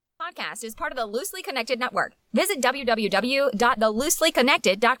podcast is part of the Loosely Connected Network. Visit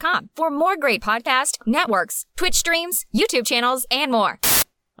www.thelooselyconnected.com for more great podcast networks, Twitch streams, YouTube channels, and more.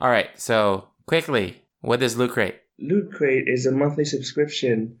 All right, so quickly, what is Loot Crate? Loot Crate is a monthly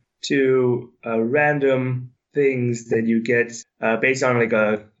subscription to random things that you get based on like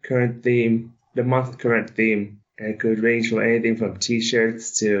a current theme, the month current theme. And it could range from anything from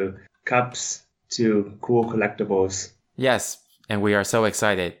t-shirts to cups to cool collectibles. Yes, and we are so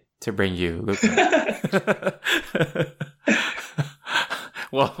excited to bring you Loot Crate.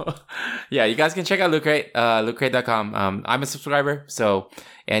 Well, yeah, you guys can check out Loot Crate, lootcrate.com. I'm a subscriber,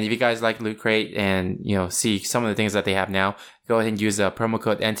 and if you guys like Loot Crate and, see some of the things that they have now, go ahead and use the promo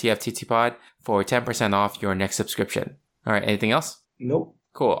code NTFTTPod for 10% off your next subscription. All right, anything else? Nope.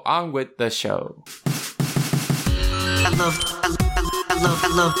 Cool. On with the show. I love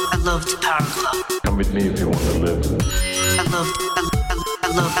Power Club. Come with me if you want to live. I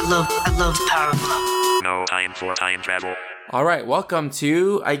love Power Club. No time for time travel. All right, welcome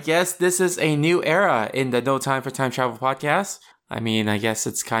to, I guess this is a new era in the No Time for Time Travel podcast. I mean, I guess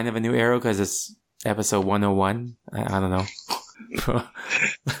it's kind of a new era because it's episode 101. I don't know.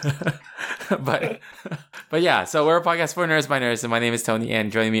 but yeah, so we're a podcast for nerds by nerds, and my name is Tony, and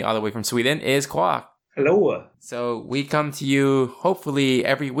joining me all the way from Sweden is Kwok. Hello. So we come to you hopefully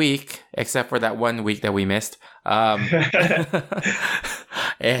every week, except for that 1 week that we missed. And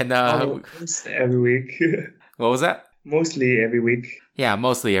Almost every week. What was that? Mostly every week. Yeah,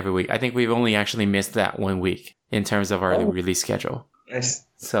 mostly every week. I think we've only actually missed that 1 week in terms of our release schedule. Nice.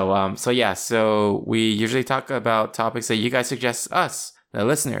 So we usually talk about topics that you guys suggest us, the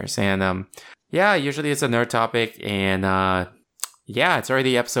listeners. And usually it's a nerd topic. And it's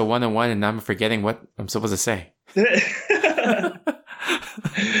already episode 101 and I'm forgetting what I'm supposed to say.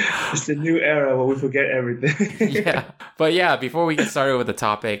 It's the new era where we forget everything. Yeah. But yeah, before we get started with the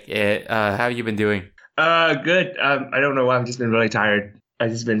topic, how have you been doing? Good. I don't know why. I've just been really tired. I've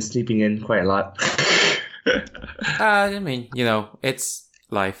just been sleeping in quite a lot. I mean, it's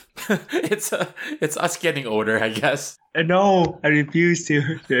life. It's us getting older, I guess. No, I refuse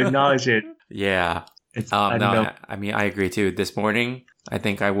to acknowledge it. Yeah. I don't know. I mean, I agree too. This morning, I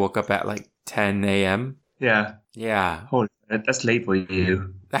think I woke up at like 10 a.m. Yeah. Yeah. Holy, that's late for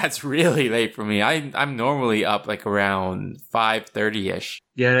you. That's really late for me. I'm normally up like around 5:30ish.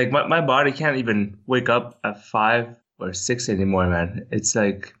 Yeah, like my body can't even wake up at 5 or 6 anymore, man. It's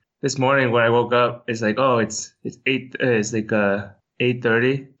like this morning when I woke up, it's like, oh, it's 8. It's like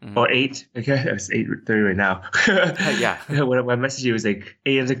 8:30 or 8. Okay, it's 8:30 right now. Yeah. When I messaged you, it was like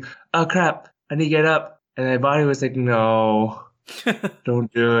 8. I was like, oh crap, I need to get up, and my body was like, no,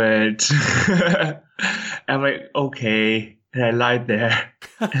 don't do it. I'm like, okay. And I lied there.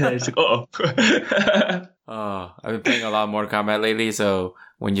 And I was like, Oh, I've been playing a lot of Mortal Kombat lately, so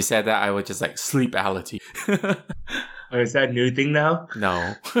when you said that, I was just like, sleepality. Oh, is that a new thing now?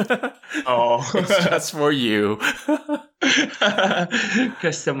 No. Oh. It's just for you.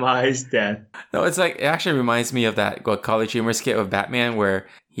 Customized death. No, it's like, it actually reminds me of that College Humor skit of Batman where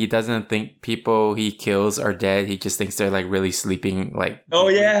he doesn't think people he kills are dead. He just thinks they're like really sleeping. Like, oh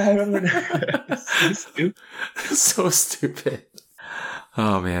yeah, I remember that. So stupid. So stupid.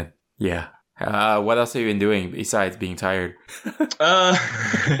 Oh man. Yeah. What else have you been doing besides being tired?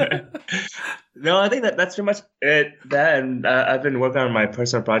 No, I think that's pretty much it. That and I've been working on my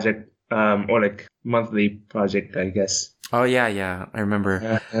personal project, or like monthly project, I guess. Oh yeah, I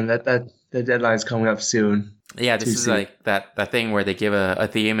remember. And that the deadline's coming up soon. Yeah, this is like that thing where they give a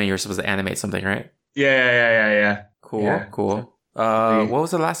theme and you're supposed to animate something, right? Yeah. Cool. What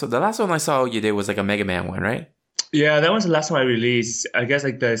was the last one? The last one I saw you did was like a Mega Man one, right? Yeah, that was the last one I released. I guess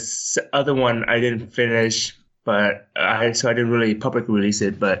like the other one I didn't finish, but I didn't really publicly release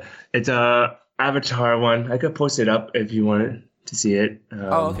it. But it's a Avatar one. I could post it up if you wanted to see it.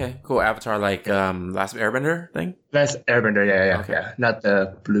 Okay, cool. Avatar, like Last Airbender thing. Last Airbender, yeah. Okay. Yeah, not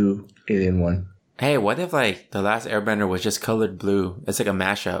the blue alien one. Hey, what if like the Last Airbender was just colored blue? It's like a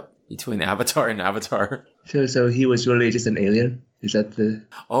mashup between Avatar and Avatar. So he was really just an alien? Is that the?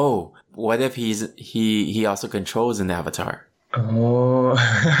 Oh, what if he also controls an Avatar? Oh,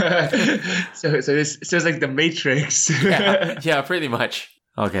 so it's like the Matrix. yeah, pretty much.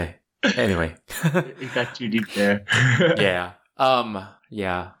 Okay. Anyway, it got too deep there. Yeah.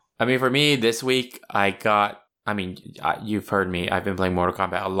 Yeah. I mean, for me this week, you've heard me. I've been playing Mortal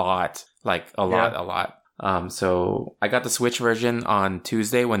Kombat a lot, like a lot. So I got the Switch version on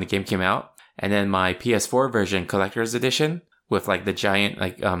Tuesday when the game came out, and then my PS4 version, collector's edition, with like the giant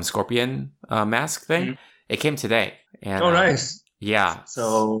scorpion mask thing. Mm-hmm. It came today. And, nice. Yeah.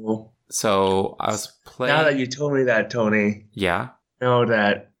 So I was playing. Now that you told me that, Tony. Yeah. Know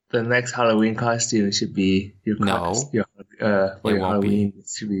that the next Halloween costume should be your No. for your It won't Halloween. It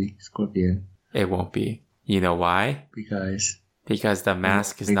should be Scorpion It won't be. You know why? because Because the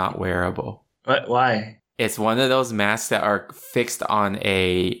mask is not wearable. what? Why? It's one of those masks that are fixed on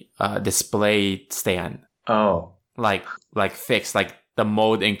a display stand. Oh, Like fixed. Like the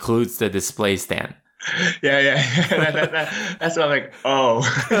mold includes the display stand. yeah. That's what I'm like. Oh,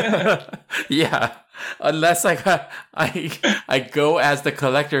 Yeah. Unless I go as the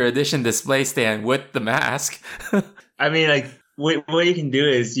collector edition display stand with the mask. I mean, like what you can do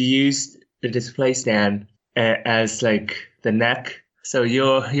is you use the display stand as like the neck. So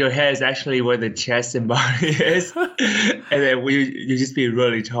your head is actually where the chest and body is, and then you just be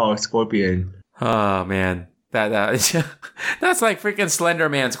really tall Scorpion. Oh man. That's like freaking Slender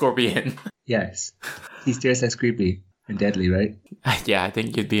Man Scorpion. Yes, he's just as creepy and deadly, right? Yeah, I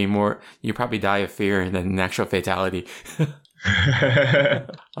think you'd probably die of fear than an actual fatality.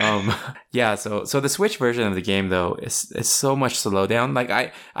 Yeah, so the Switch version of the game though is so much slowdown.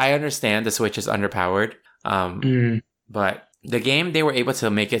 Like I understand the Switch is underpowered. But the game, they were able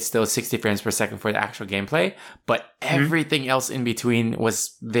to make it still 60 frames per second for the actual gameplay, but everything else in between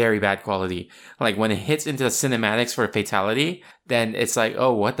was very bad quality. Like when it hits into the cinematics for fatality, then it's like,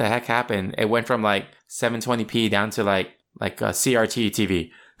 oh, what the heck happened? It went from like 720p down to like a CRT TV.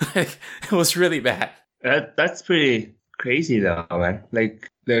 It was really bad. That's pretty crazy though, man.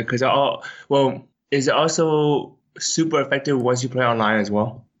 Like because is it also super effective once you play online as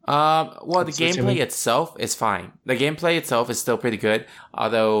well? Well, the gameplay itself is fine. The gameplay itself is still pretty good.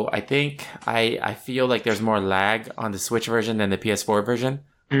 Although I think I feel like there's more lag on the Switch version than the PS4 version.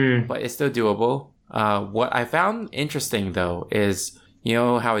 But it's still doable. What I found interesting though is, you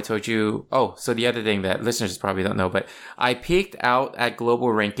know how I told you, so the other thing that listeners probably don't know, but I peaked out at global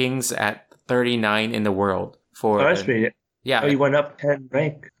rankings at 39 in the world for. Oh, that's pretty. Yeah. Oh, you went up 10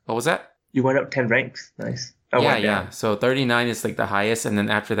 rank. What was that? You went up 10 ranks. Nice. Yeah. So 39 is like the highest, and then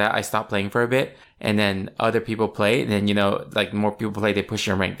after that, I stopped playing for a bit, and then other people play, and then like more people play, they push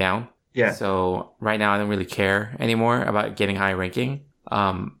your rank down. Yeah. So right now, I don't really care anymore about getting high ranking.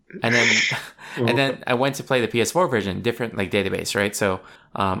 And then I went to play the PS4 version, different like database, right? So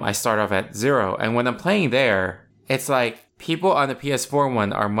I start off at 0, and when I'm playing there, it's like people on the PS4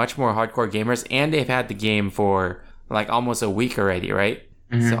 one are much more hardcore gamers, and they've had the game for like almost a week already, right?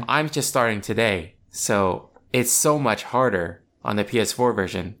 So I'm just starting today, so it's so much harder on the PS4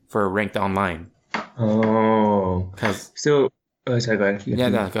 version for ranked online. Oh. Sorry, go ahead. Yeah,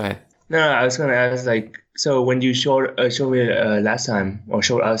 no, go ahead. No, I was gonna ask, like, so when you showed me last time, or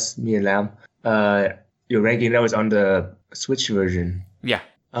showed us, me and Lam, your ranking, that was on the Switch version. Yeah.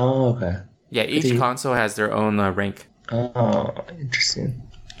 Oh, okay. Yeah, each console has their own rank. Oh, interesting.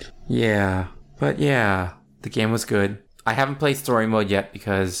 Yeah, but yeah, the game was good. I haven't played story mode yet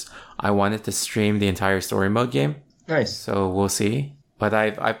because I wanted to stream the entire story mode game. Nice. So we'll see. But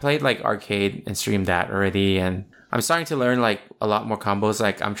I've played like arcade and streamed that already, and I'm starting to learn like a lot more combos.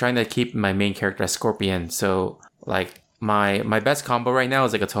 Like I'm trying to keep my main character as Scorpion. So like my best combo right now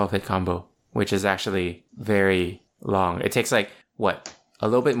is like a 12-hit combo, which is actually very long. It takes like a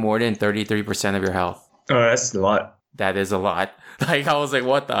little bit more than 33% of your health. Oh, that's a lot. That is a lot. Like I was like,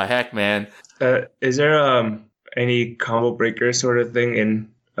 what the heck, man? Is there any combo breaker sort of thing in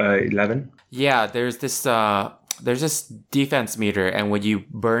 11? Yeah, there's this defense meter, and when you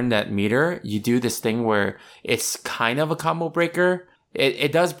burn that meter, you do this thing where it's kind of a combo breaker.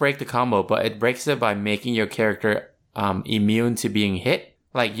 It does break the combo, but it breaks it by making your character immune to being hit.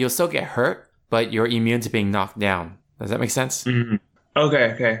 Like you'll still get hurt, but you're immune to being knocked down. Does that make sense? Mm-hmm.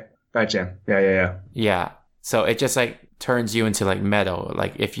 Okay. Gotcha. Yeah. Yeah. So it just like turns you into like metal,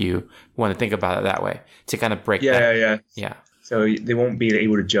 like if you want to think about it that way, to kind of break that. Yeah. So they won't be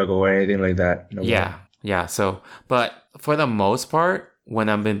able to juggle or anything like that. No yeah. way. Yeah. So, but for the most part, when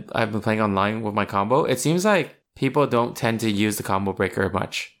I've been playing online with my combo, it seems like people don't tend to use the combo breaker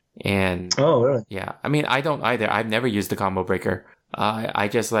much. And oh, really? Yeah. I mean, I don't either. I've never used the combo breaker. I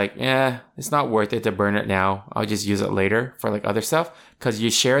just like, it's not worth it to burn it now. I'll just use it later for like other stuff. Cause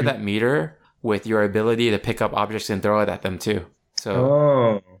you share that meter with your ability to pick up objects and throw it at them too.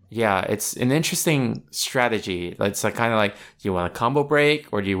 So yeah, it's an interesting strategy. It's like kind of like, do you want a combo break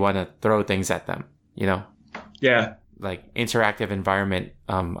or do you want to throw things at them? You know? Yeah. Like interactive environment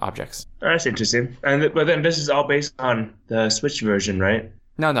objects. That's interesting. But then this is all based on the Switch version, right?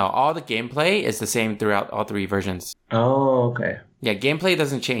 No. All the gameplay is the same throughout all three versions. Oh, okay. Yeah, gameplay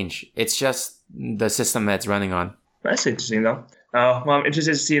doesn't change. It's just the system that it's running on. That's interesting, though. Well, I'm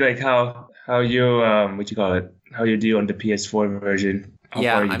interested to see like how you how you do on the PS4 version.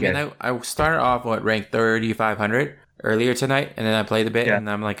 Yeah, I mean, I started off at rank 3,500 earlier tonight, and then I played a bit, Yeah. and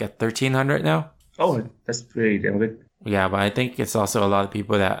I'm like at 1300 now. Oh, that's pretty damn good. Yeah, but I think it's also a lot of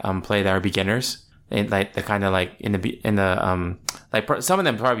people that play that are beginners. And like the kind of like some of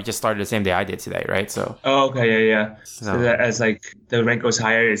them probably just started the same day I did today, right? So Oh, okay, yeah. So So- that as like the rank goes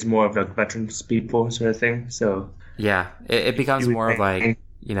higher, it's more of like veterans people sort of thing. So yeah, it becomes You would more of think- like,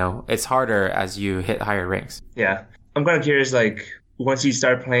 you know, it's harder as you hit higher ranks. yeah, I'm kind of curious. Like once you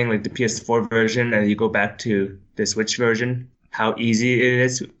start playing like the PS4 version and you go back to the Switch version, how easy it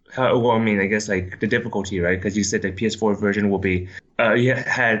is. Well, I mean, I guess like the difficulty, right? Because you said the PS4 version will be, you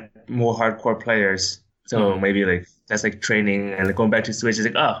had more hardcore players, so maybe like that's like training, and like, going back to Switch is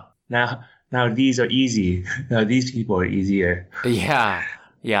like, oh, now these are easy. Now these people are easier. Yeah,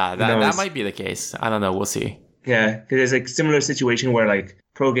 that knows? might be the case. I don't know. We'll see. Yeah, because there's like similar situation where like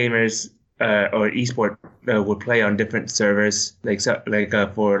pro gamers or esport would play on different servers.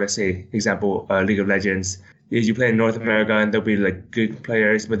 For let's say example, League of Legends. You play in North America and there'll be like good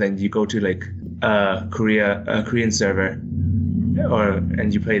players, but then you go to like Korean server,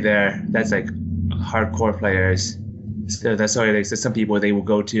 and you play there. That's like hardcore players. So that's why like so some people they will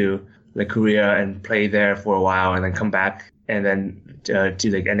go to like Korea and play there for a while and then come back and then do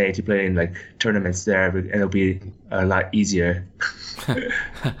like NA to play in like tournaments there, and it'll be a lot easier.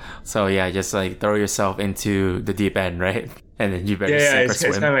 So yeah, just like throw yourself into the deep end, right? And then you better Yeah, sink or it's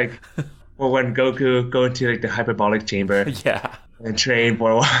swim. kind of like well when Goku go into like the hyperbolic chamber Yeah. and train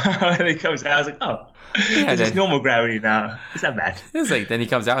for a while and he comes out. I was like, oh, Yeah, it's just then- normal gravity now. It's not bad. It's like then he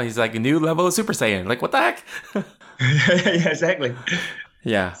comes out, he's like a new level of Super Saiyan. Like what the heck? Yeah, exactly.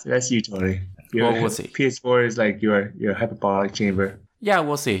 Yeah. So that's you, Tony. Well, we'll see. PS4 is like your hyperbolic chamber. Yeah,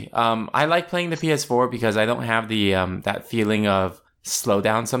 we'll see. I like playing the PS4 because I don't have the that feeling of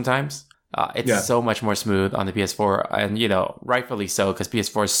slowdown sometimes. It's Yeah. so much more smooth on the PS4, and you know, rightfully so, because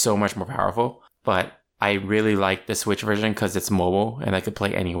PS4 is so much more powerful. But I really like the Switch version because it's mobile and I could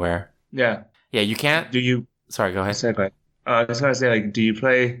play anywhere. Yeah. Yeah, you can't. Do you? Sorry, go ahead. Segue. I was gonna say like, do you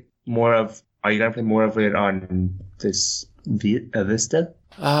play more of? Are you gonna play more of it on this Vista?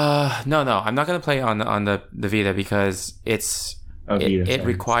 No, I'm not gonna play on the Vita because it Vita, sorry.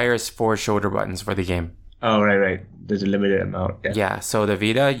 requires 4 shoulder buttons for the game. Oh, right. There's a limited amount. Yeah. Yeah, so the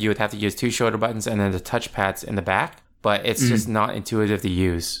Vita, you would have to use 2 shoulder buttons and then the touchpads in the back, but it's just not intuitive to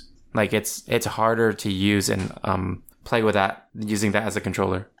use. Like it's harder to use and play with that using that as a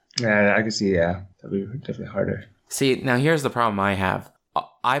controller. Yeah, I can see. Yeah, that'd be definitely harder. See, now here's the problem I have.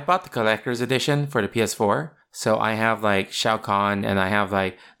 I bought the collector's edition for the PS4, so I have like Shao Kahn and I have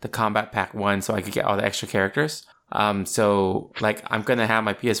like the Combat Pack 1 so I could get all the extra characters. So like I'm gonna have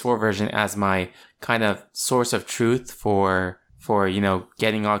my PS4 version as my kind of source of truth for you know,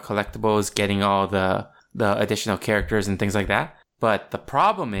 getting all collectibles, getting all the additional characters and things like that. But the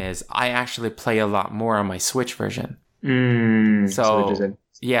problem is I actually play a lot more on my Switch version. So it doesn't.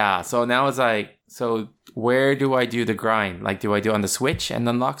 Yeah, so now it's like, so where do I do the grind? Like, do I do it on the Switch and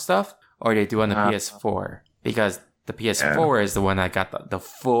unlock stuff? Or do I do it on the PS4? Because the PS4 is the one I got the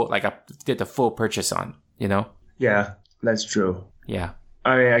full, like I did the full purchase on, you know? Yeah, that's true. Yeah.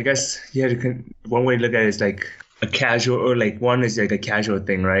 I mean, I guess one way to look at it is like a casual, or like one is like a casual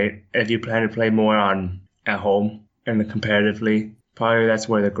thing, right? If you plan to play more at home and comparatively, probably that's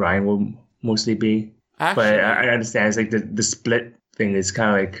where the grind will mostly be. Actually, But I understand it's like the split thing is kind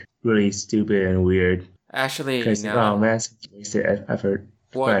of like really stupid and weird. Because no. oh man, it's wasted effort.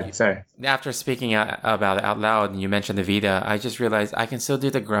 Well, Go ahead, sorry. After speaking about it out loud and you mentioned the Vita, I just realized I can still do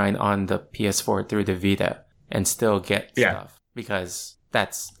the grind on the PS4 through the Vita and still get stuff. Because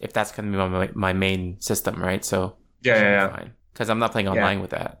if that's going to be my main system, right? So Yeah. fine. Because I'm not playing online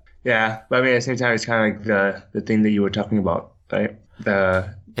with that. Yeah, but I mean at the same time, it's kind of like the thing that you were talking about, right?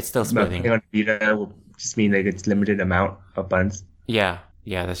 It's still Playing splitting. on Vita will just mean like it's limited amount of buttons. Yeah.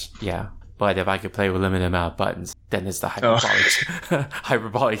 But if I could play with limited amount of buttons, then it's the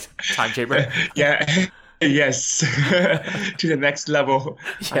hyperbolic time chamber. Yeah. Yes. To the next level.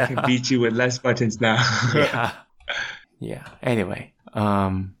 I can beat you with less buttons now. Yeah. Anyway.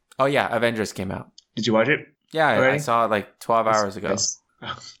 Oh yeah, Avengers came out. Did you watch it? Yeah, I Already? saw it like 12 hours ago. Yes.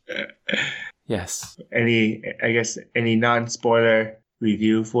 Yes. Any non-spoiler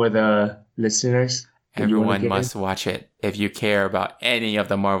review for the listeners? that you wanna Everyone give must watch it. If you care about any of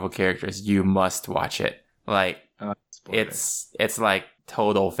the Marvel characters, you must watch it. Like in? Spoiler. it's like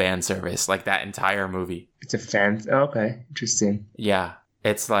total fan service, like that entire movie. It's a fan. Oh, okay, interesting. Yeah,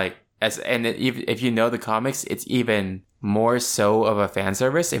 it's like if you know the comics, it's even more so of a fan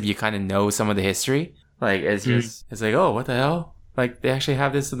service if you kind of know some of the history. Like it's just it's like, oh, what the hell? Like they actually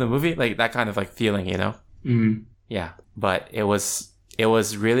have this in the movie, like that kind of like feeling, you know? Mm. Yeah, but it was It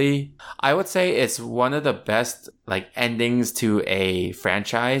was really, I would say it's one of the best like endings to a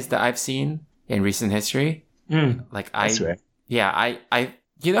franchise that I've seen in recent history. Like That's right. yeah, I,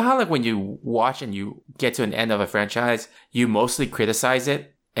 you know how like when you watch and you get to an end of a franchise, you mostly criticize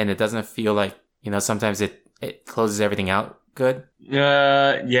it and it doesn't feel like, sometimes it closes everything out good.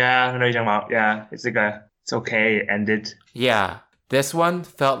 Yeah, I know what you're talking about. Yeah, it's like it's okay, it ended. Yeah. This one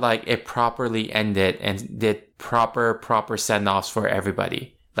felt like it properly ended and did proper send-offs for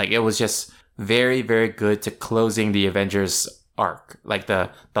everybody. Like it was just very, very good to closing the Avengers arc, like the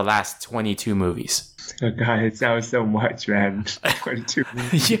last 22 movies. Oh god, it sounds so much, man. 22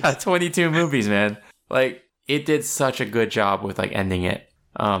 movies. Yeah, 22 movies, man. Like it did such a good job with like ending it.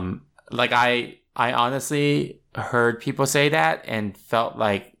 Like I honestly heard people say that and felt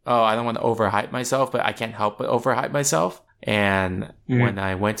like, oh, I don't want to overhype myself, but I can't help but overhype myself. And when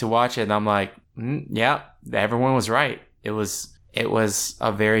I went to watch it, I'm like, yeah, everyone was right. It was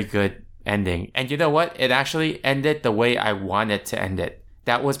a very good ending. And you know what? It actually ended the way I wanted to end it.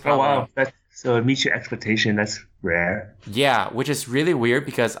 That was probably... Oh, wow. So it meets your expectation. That's rare. Yeah, which is really weird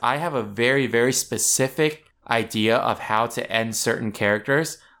because I have a very, very specific idea of how to end certain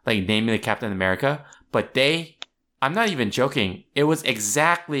characters, like namely Captain America. But I'm not even joking. It was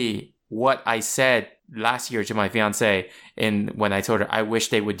exactly what I said last year to my fiance when I told her I wish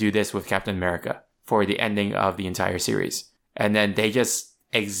they would do this with Captain America for the ending of the entire series. And then they just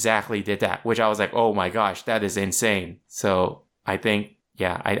exactly did that, which I was like, oh my gosh, that is insane. So I think,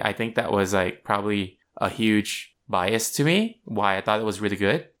 I think that was like probably a huge bias to me, why I thought it was really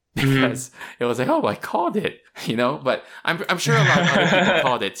good. Because it was like, oh, I called it, but I'm sure a lot of other people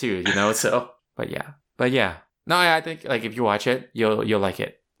called it too, so, but yeah. No, I think like if you watch it, you'll like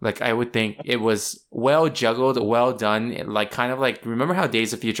it. Like, I would think it was well juggled, well done. Like, kind of like, remember how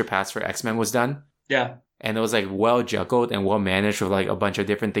Days of Future Past for X-Men was done? Yeah. And it was like well juggled and well managed with like a bunch of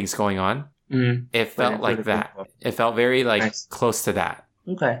different things going on. It felt like that. It felt very like close to that.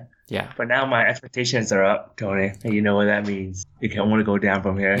 Okay. Yeah. But now my expectations are up, Tony. And you know what that means. You can't want to go down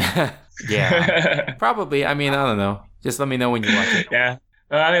from here. Yeah. Probably. I mean, I don't know. Just let me know when you watch it. Yeah.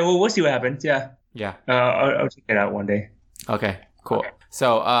 We'll see what happens. Yeah. Yeah. I'll check it out one day. Okay. Cool. Okay.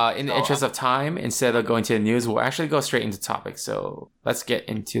 So, in the interest of time, instead of going to the news, we'll actually go straight into topics. So, let's get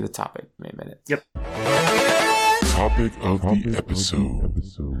into the topic in a minute. Yep. Topic of the episode.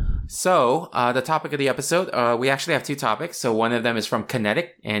 So, the topic of the episode, we actually have two topics. So, one of them is from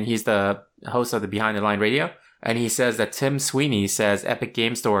Kinetic, and he's the host of the Behind the Line Radio. And he says that Tim Sweeney says Epic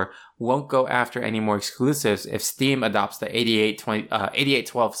Game Store won't go after any more exclusives if Steam adopts the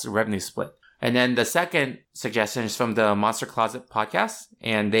 88-12 revenue split. And then the second suggestion is from the Monster Closet podcast.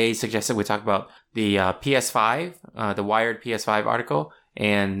 And they suggested we talk about the PS5, the Wired PS5 article,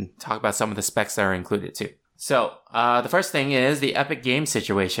 and talk about some of the specs that are included too. So, the first thing is the Epic Games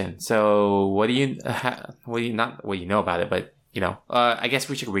situation. So, what do you know about it, but, I guess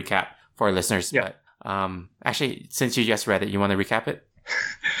we should recap for our listeners. Yeah. But, actually, since you just read it, you want to recap it?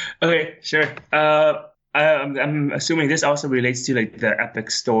 Okay, sure. I'm assuming this also relates to like the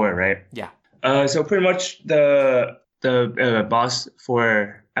Epic Store, right? Yeah. So pretty much the boss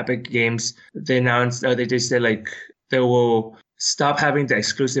for Epic Games, they announced, they just said like they will stop having the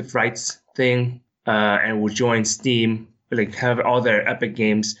exclusive rights thing, and will join Steam, like have all their Epic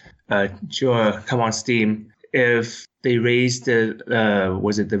games come on Steam if they raise the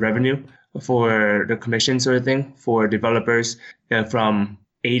revenue for the commission sort of thing for developers from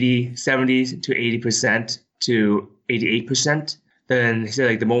 70 to 80% to 88%. Then he said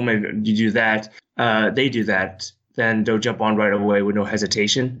like the moment you do that, they do that, then they'll jump on right away with no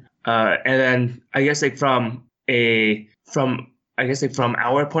hesitation. And then I guess like from our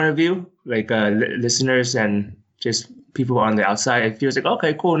point of view, like listeners and just people on the outside, it feels like,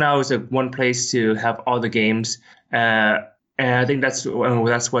 okay, cool. Now it's like one place to have all the games. And I think that's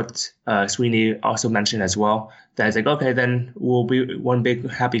what Sweeney also mentioned as well. That it's like, okay, then we'll be one big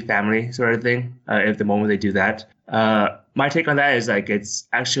happy family sort of thing if the moment they do that. My take on that is like it's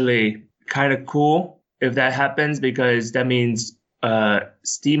actually kind of cool if that happens, because that means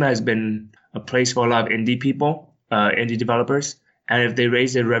Steam has been a place for a lot of indie people, indie developers. And if they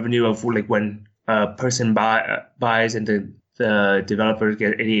raise the revenue of like when a person buys and the developers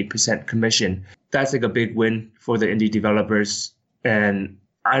get 88% commission, that's like a big win for the indie developers. And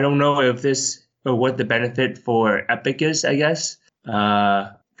I don't know if this or what the benefit for Epic is, I guess. Because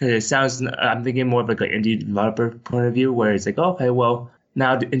it sounds, I'm thinking more of like an indie developer point of view, where it's like, okay, well,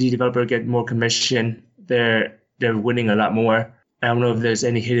 now the indie developer get more commission. They're winning a lot more. I don't know if there's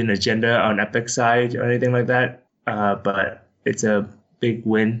any hidden agenda on Epic side or anything like that. But it's a big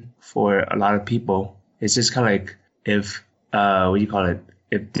win for a lot of people. It's just kind of like if what do you call it?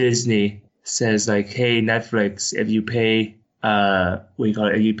 If Disney says like, hey, Netflix, if you pay, what do you call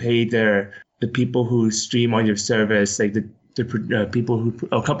it? If you pay the people who stream on your service, like the people who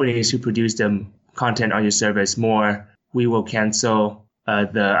or companies who produce them content on your service more, we will cancel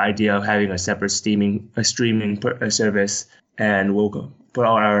the idea of having a separate streaming service, and we'll put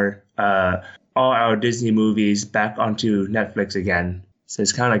all our Disney movies back onto Netflix again. So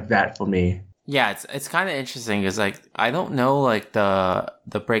it's kind of like that for me. Yeah, it's kind of interesting. It's like I don't know like the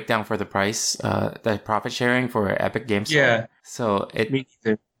breakdown for the price, the profit sharing for Epic Games Store. Yeah. So Me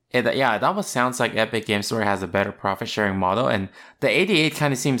too. it almost sounds like Epic Games Store has a better profit sharing model, and the 88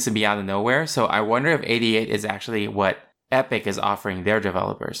 kind of seems to be out of nowhere. So I wonder if 88 is actually what Epic is offering their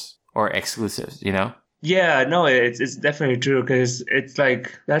developers or exclusives. You know? Yeah, no, it's definitely true because it's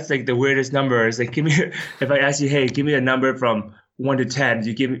like that's like the weirdest number. It's like if I ask you, hey, give me a number from 1 to 10,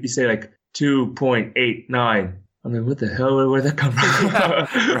 you say like 2.89. I'm like, what the hell? Where'd that come from?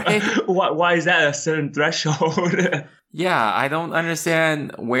 Right? Why is that a certain threshold? Yeah, I don't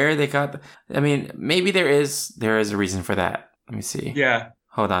understand where they got. I mean, maybe there is a reason for that. Let me see. Yeah.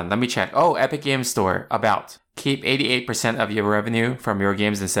 Hold on, let me check. Oh, Epic Games Store about keep 88% of your revenue from your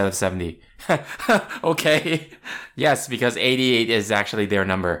games instead of 70. Okay. Yes, because 88 is actually their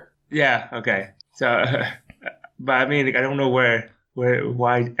number. Yeah. Okay. So, but I mean, like, I don't know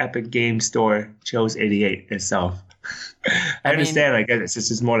why Epic Games Store chose 88 itself. I understand, like it's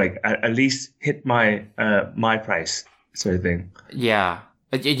just more like at least hit my my price sort of thing. Yeah.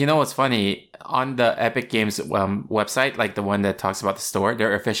 You know what's funny? On the Epic Games website, like the one that talks about the store,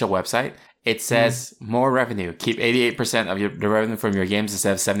 their official website, it says more revenue. Keep 88% of the revenue from your games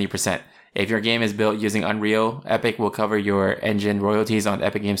instead of 70%. If your game is built using Unreal, Epic will cover your engine royalties on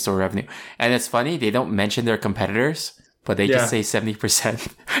Epic Games Store revenue. And it's funny, they don't mention their competitors, but they just say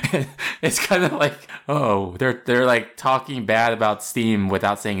 70%. It's kind of like, oh, they're like talking bad about Steam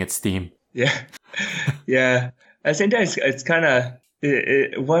without saying it's Steam. Yeah. Yeah. At the same time, it's kind of,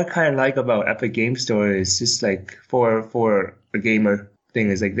 what I kind of like about Epic Game Store is just like for a gamer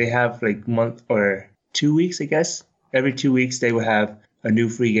thing is like they have like month or 2 weeks, I guess. Every 2 weeks they will have a new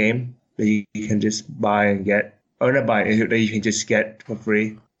free game that you can just buy and get, or not buy, that you can just get for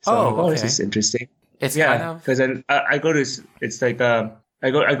free. So, this is interesting. It's kind of because I go to, it's like I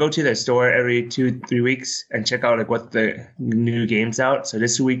go to the store every 2-3 weeks and check out like what the new games out. So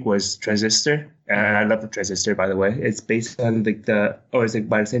this week was Transistor, and I love the Transistor, by the way. It's based on like it's like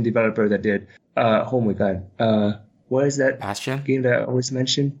by the same developer that did oh my god, what is that Bastion game that I always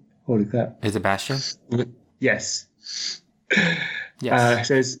mention? Holy crap! Is it Bastion? Yes. Yes.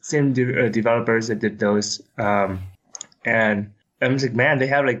 So it's same developers that did those, and I was like, man, they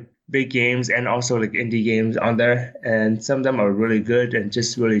have like big games and also like indie games on there, and some of them are really good and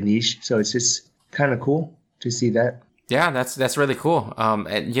just really niche. So it's just kind of cool to see that. Yeah, that's really cool.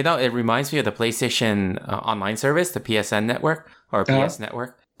 And, you know, it reminds me of the PlayStation online service, the PSN network or PS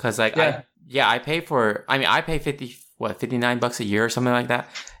network, because like I pay for. I mean, I pay $59 a year or something like that,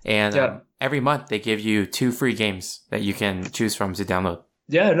 and every month they give you 2 free games that you can choose from to download.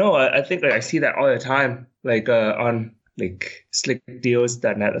 Yeah, no, I think like I see that all the time, like on like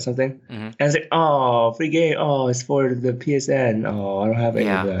slickdeals.net or something. Mm-hmm. And it's like, oh, free game. Oh, it's for the PSN. Oh, I don't have any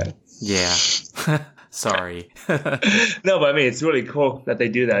of that. Yeah. Sorry. No, but I mean, it's really cool that they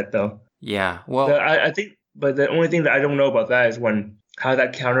do that, though. Yeah. Well, I think, but the only thing that I don't know about that is how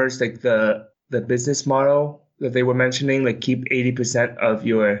that counters like the business model that they were mentioning, like keep 80% of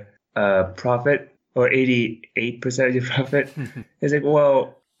your profit or 88% of your profit. It's like,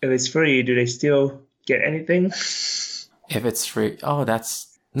 well, if it's free, do they still get anything? If it's free,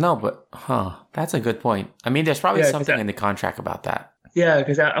 that's a good point. I mean, there's probably something in the contract about that. Yeah,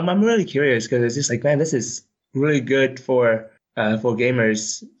 because I'm really curious because it's just like, man, this is really good for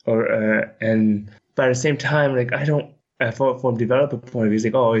gamers, but at the same time, like I don't from developer point of view, it's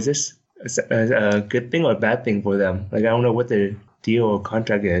like, oh, is this a good thing or a bad thing for them? Like I don't know what the deal or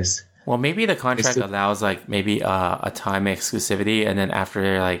contract is. Well, maybe the contract allows like maybe a time exclusivity, and then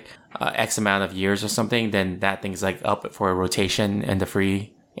after like X amount of years or something, then that thing's like up for a rotation in the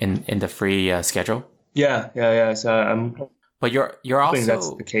free schedule. Yeah. So but you're also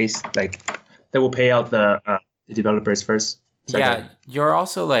that's the case. Like they will pay out the developers first. You're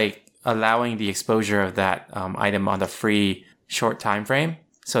also like allowing the exposure of that item on the free short time frame,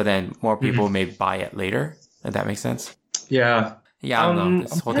 so then more people may buy it later. If that makes sense. Yeah. Yeah, I don't know.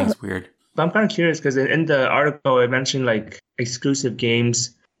 This whole thing's weird. But I'm kind of curious because in the article it mentioned like exclusive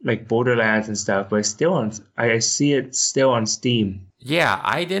games like Borderlands and stuff, but it's still I see it still on Steam. Yeah,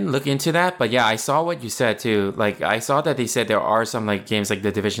 I didn't look into that, but yeah, I saw what you said too. Like I saw that they said there are some like games like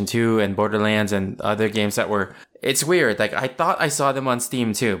The Division 2 and Borderlands and other games that were It's weird. Like, I thought I saw them on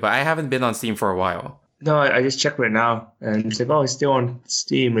Steam too, but I haven't been on Steam for a while. No, I just checked right now, and it's like, oh, it's still on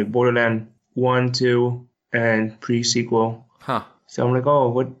Steam, like Borderland 1, 2, and pre-sequel. Huh. So I'm like, oh,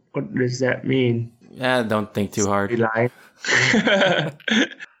 what does that mean? Yeah, don't think too hard. Line.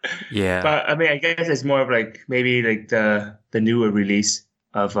 Yeah. But I mean, I guess it's more of like maybe like the newer release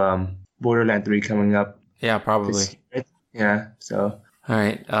of Borderland 3 coming up. Yeah, probably. Yeah. So. All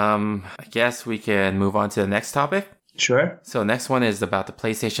right. I guess we can move on to the next topic. Sure. So next one is about the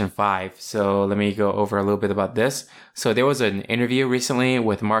PlayStation 5. So let me go over a little bit about this. So there was an interview recently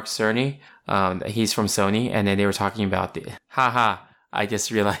with Mark Cerny. He's from Sony, and then they were talking about I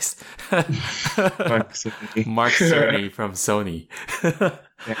just realized Mark Cerny from Sony.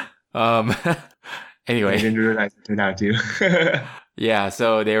 Anyway. I didn't realize it now too. Yeah,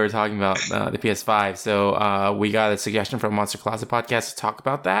 so they were talking about the PS5. So we got a suggestion from Monster Closet Podcast to talk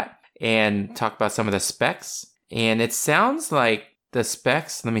about that and talk about some of the specs. And it sounds like the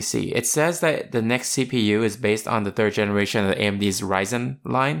specs, let me see. It says that the next CPU is based on the third generation of AMD's Ryzen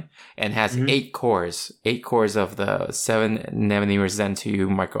line and has 8 cores. 8 cores of the 7nm Zen 2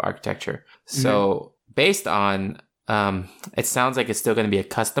 microarchitecture. So based on, it sounds like it's still going to be a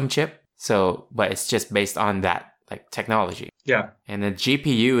custom chip. So, but it's just based on that like technology. Yeah. And the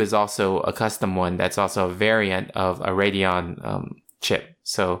GPU is also a custom one. That's also a variant of a Radeon chip.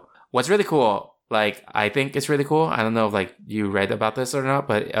 So what's really cool, like, I think it's really cool. I don't know if like you read about this or not,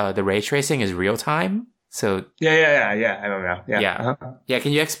 but the ray tracing is real time. So yeah. I don't know. Yeah. Yeah.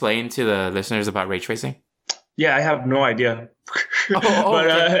 Can you explain to the listeners about ray tracing? Yeah, I have no idea.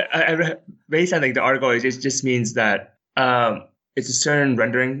 Okay. But based on like the article, it just means that it's a certain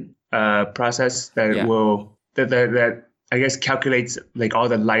rendering process that will that I guess calculates like all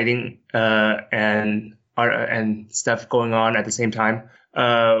the lighting and stuff going on at the same time.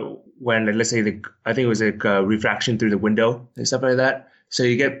 When let's say I think it was like refraction through the window and stuff like that. So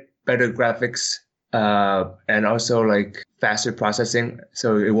you get better graphics and also like faster processing,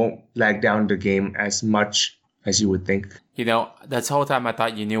 so it won't lag down the game as much as you would think. You know, this whole time I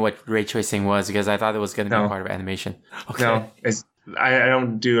thought you knew what ray tracing was because I thought it was going to be part of animation. Okay. No, I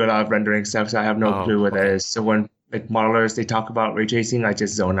don't do a lot of rendering stuff, so I have no clue what that is. So when like modelers, they talk about ray tracing, I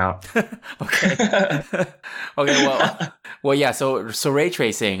just zone out. Okay. Well, yeah. So ray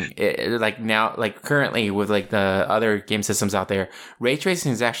tracing, like currently with like the other game systems out there, ray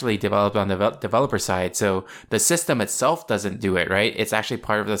tracing is actually developed on the developer side. So the system itself doesn't do it, right? It's actually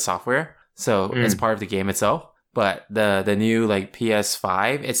part of the software. So it's part of the game itself. But the new like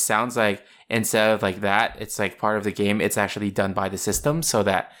PS5, it sounds like instead of like that, it's like part of the game. It's actually done by the system, so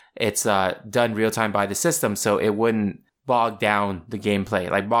that it's done real time by the system, so it wouldn't bog down the gameplay,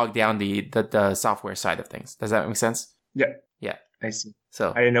 like bog down the software side of things. Does that make sense? Yeah. Yeah. I see.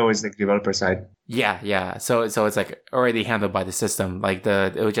 So I didn't know it was like developer side. Yeah. So it's like already handled by the system. Like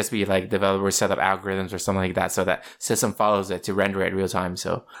it would just be like developers set up algorithms or something like that, so that system follows it to render it real time.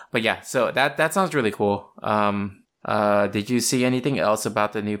 So, but yeah, so that sounds really cool. Did you see anything else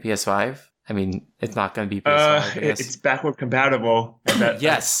about the new PS5? I mean, it's not going to be PS5. I guess. It's backward compatible.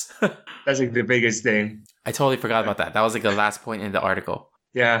 Yes. That's like the biggest thing. I totally forgot about that. That was like the last point in the article.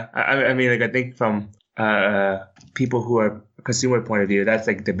 Yeah. I mean, like, I think from people who are consumer point of view, that's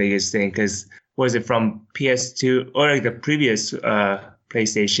like the biggest thing. Because was it from PS2 or like the previous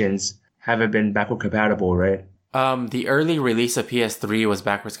PlayStations haven't been backward compatible, right? The early release of PS3 was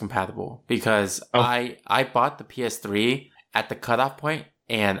backwards compatible because I bought the PS3 at the cutoff point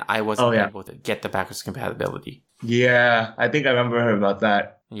and I wasn't able to get the backwards compatibility. Yeah, I think I remember about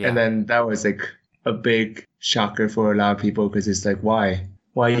that. Yeah. And then that was like a big shocker for a lot of people because it's like, why?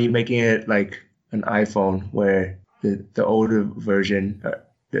 Why are you making it like an iPhone where the older version,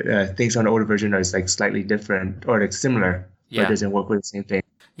 things on the older version are like slightly different or like similar, but it doesn't work with the same thing?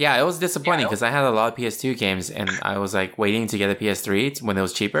 Yeah, it was disappointing because I had a lot of PS2 games and I was like waiting to get a PS3 when it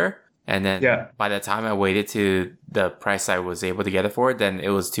was cheaper. And then by the time I waited to the price I was able to get it for, then it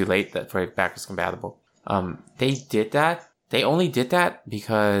was too late for it backwards compatible. They did that. They only did that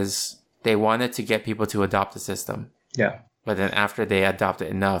because they wanted to get people to adopt the system. Yeah. But then after they adopted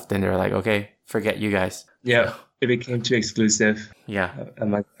enough, then they're like, okay, forget you guys. Yeah. It became too exclusive. Yeah.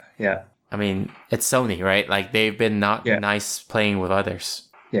 I'm like, yeah. I mean, it's Sony, right? Like they've been not nice playing with others.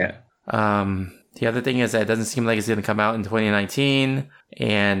 Yeah. The other thing is that it doesn't seem like it's going to come out in 2019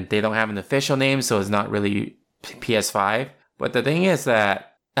 and they don't have an official name, so it's not really PS5. But the thing is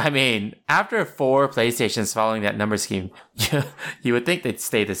that, I mean, after 4 PlayStations following that number scheme, you would think they'd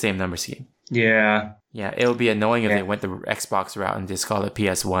stay the same number scheme. Yeah. Yeah, it would be annoying if they went the Xbox route and just called it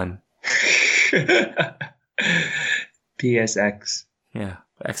PS1. PSX. Yeah,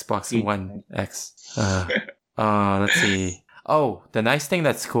 Xbox One X. Let's see. Oh, the nice thing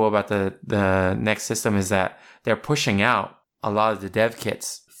that's cool about the next system is that they're pushing out a lot of the dev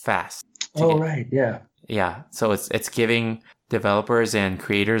kits fast. Right. Yeah. Yeah. So it's giving developers and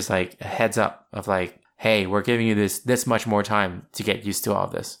creators like a heads up of like, hey, we're giving you this much more time to get used to all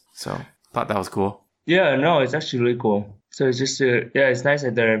of this. So thought that was cool. Yeah, no, it's actually really cool. So it's just, it's nice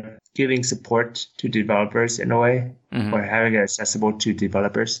that they're giving support to developers in a way, or having it accessible to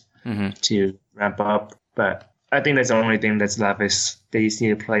developers to ramp up. But I think that's the only thing that's left is they just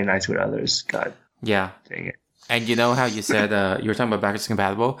need to play nice with others. God. Yeah. Dang it. And you know how you said you were talking about backwards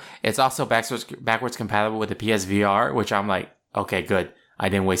compatible? It's also backwards compatible with the PSVR, which I'm like, okay, good. I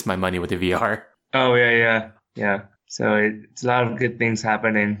didn't waste my money with the VR. Oh, yeah. So it's a lot of good things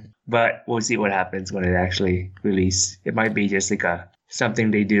happening, but we'll see what happens when it actually release. It might be just like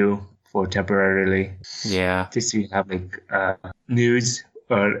something they do for temporarily. Yeah. Just to have like news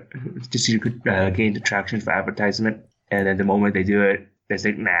or just to gain the traction for advertisement. And then the moment they do it, they're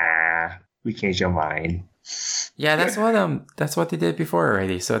like, nah, we changed our mind. Yeah, that's what they did before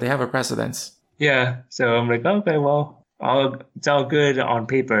already. So they have a precedence. Yeah. So I'm like, okay, well, it's all good on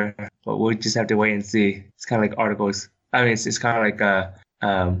paper, but we'll just have to wait and see. It's kind of like articles. I mean, it's kind of like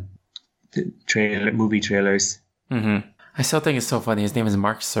movie trailers. I still think it's so funny. His name is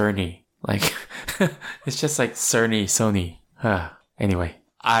Mark Cerny. Like, it's just like Cerny Sony. Anyway,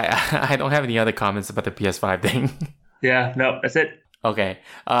 I don't have any other comments about the PS5 thing. Yeah, no, that's it. Okay,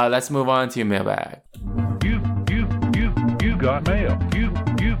 let's move on to mailbag. You got mail. You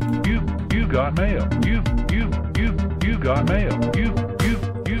got mail. You got mail. You.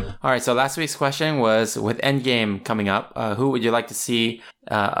 All right, so last week's question was, with Endgame coming up, who would you like to see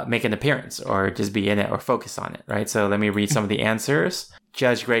make an appearance or just be in it or focus on it, right? So let me read some of the answers.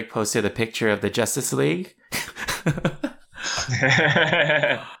 Judge Greg posted a picture of the Justice League.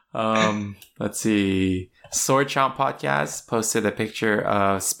 Let's see. Sword Chomp Podcast posted a picture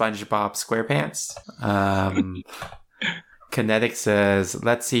of SpongeBob SquarePants. Kinetic says,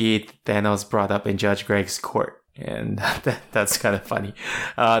 let's see Thanos brought up in Judge Greg's court. And that's kind of funny.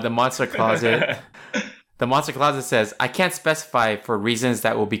 The Monster Closet says, I can't specify for reasons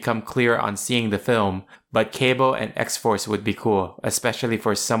that will become clear on seeing the film, but Cable and X-Force would be cool, especially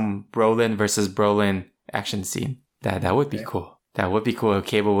for some Brolin versus Brolin action scene. That would be cool. That would be cool if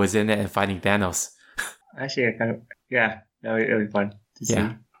Cable was in it and fighting Thanos. Actually, that would be fun to see.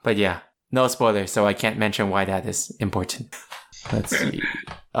 Yeah, but yeah, no spoilers, so I can't mention why that is important. Let's see.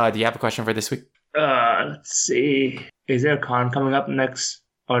 Do you have a question for this week? Let's see. Is there a con coming up next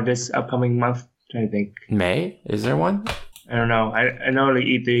or this upcoming month? I'm trying to think. May? Is there one? I don't know. I know like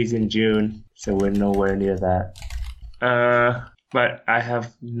E3 is in June, so we're nowhere near that. But I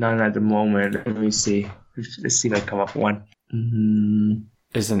have none at the moment. Let me see. Let's see if I come up with one.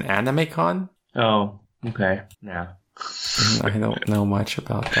 Is an anime con? Oh, okay. No. I don't know much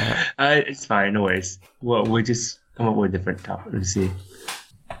about that. It's fine. No worries. Well, we'll just come up with a different topic. Let's see.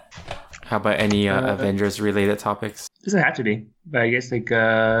 How about any Avengers-related topics? Doesn't have to be, but I guess like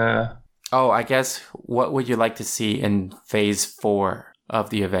I guess what would you like to see in Phase 4 of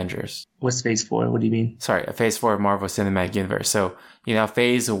the Avengers? What's Phase 4? What do you mean? Sorry, Phase 4 of Marvel Cinematic Universe. So,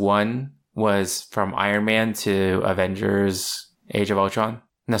 Phase 1 was from Iron Man to Avengers Age of Ultron.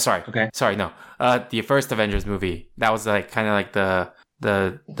 No, sorry. Okay. Sorry, no. The first Avengers movie. That was like kind of like the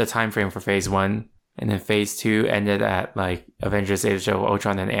time frame for Phase 1. And then Phase 2 ended at like Avengers Age of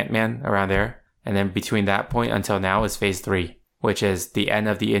Ultron and Ant-Man, around there. And then between that point until now is Phase 3, which is the end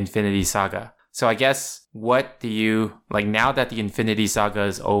of the Infinity Saga. So I guess what do you, like now that the Infinity Saga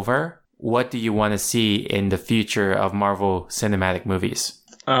is over, what do you want to see in the future of Marvel Cinematic movies?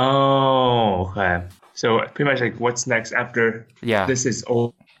 Oh, okay. So pretty much like what's next after this is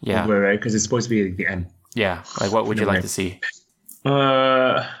over, right? Because it's supposed to be like the end. Yeah. Like what would you like to see?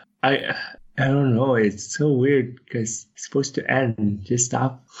 I don't know. It's so weird because it's supposed to end. Just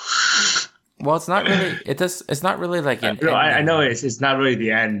stop. Well, it's not really. It's not really like an. No, I know it's not really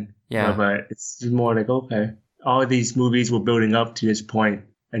the end. Yeah, but it's just more like, okay, all these movies were building up to this point,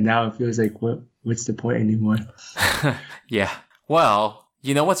 and now it feels like what's the point anymore? Yeah. Well,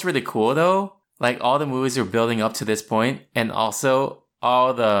 you know what's really cool though? Like all the movies were building up to this point, and also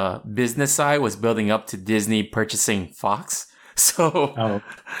all the business side was building up to Disney purchasing Fox. So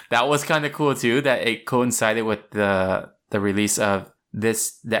that was kind of cool too, that it coincided with the release of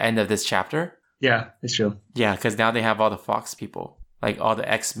the end of this chapter. Yeah, it's true. Yeah, because now they have all the Fox people, like all the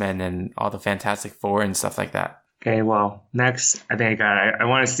X-Men and all the Fantastic Four and stuff like that. Okay, well, next, I think I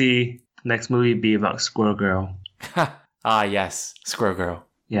want to see the next movie be about Squirrel Girl. Yes, Squirrel Girl.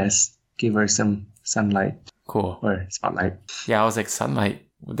 Yes, give her some sunlight. Cool. Or spotlight. Yeah, I was like, sunlight?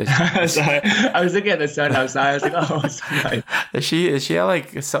 Sorry, I was looking at the sun outside. I was like, oh, sunlight. Is she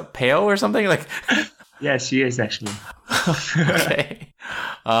like pale or something? Like, Yeah, she is actually. okay.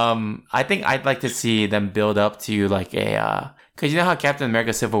 I think I'd like to see them build up to like a, because you know how Captain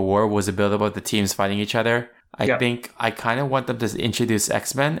America Civil War was a build up of the teams fighting each other. I think I kind of want them to introduce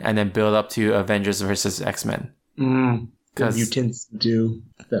X-Men and then build up to Avengers versus X-Men. The Because mutants do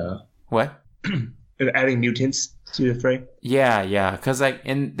the what? adding mutants to the fray. Yeah. Because like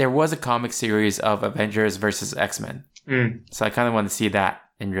there was a comic series of Avengers versus X-Men, so I kind of want to see that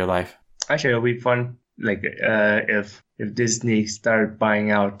in real life. Actually, it'll be fun. Like if Disney started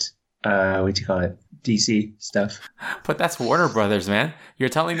buying out DC stuff. But that's Warner Brothers, man. You're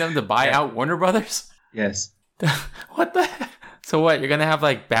telling them to buy out Warner Brothers? Yes. What the heck? So what? You're gonna have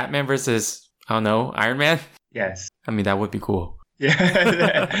like Batman versus, I don't know, Iron Man? Yes. I mean, that would be cool.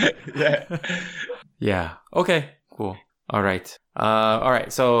 Yeah. Yeah. Okay. Cool. All right.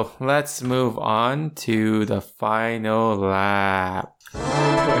 So let's move on to the final lap.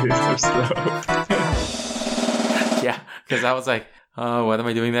 Why is so slow? Yeah, because I was like, what am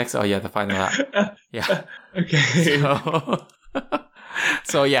I doing next? Oh yeah, the final lap. Yeah. Okay.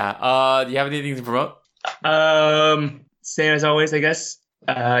 So yeah. Do you have anything to promote? Same as always, I guess.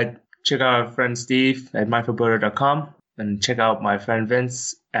 Check out our friend Steve at mindfulbuilder.com and check out my friend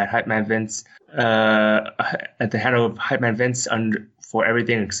Vince at Hypeman Vince. At the handle of Hypeman Vince for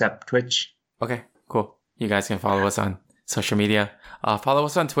everything except Twitch. Okay, cool. You guys can follow us on social media. Follow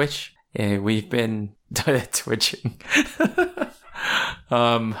us on Twitch. We've been twitching.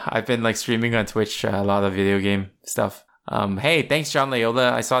 I've been like streaming on Twitch a lot of video game stuff. Hey, thanks John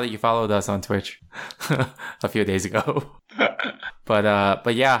Layola. I saw that you followed us on Twitch a few days ago.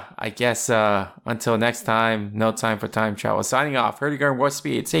 But yeah, I guess until next time, no time for time travel. Signing off. Hurdy-gurdy Warp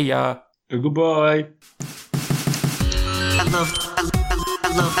Speed. See ya. Goodbye. I love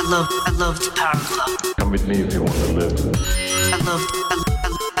the Power Club. Come with me if you want to live. I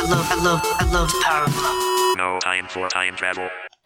love the Power Club. No time for time travel.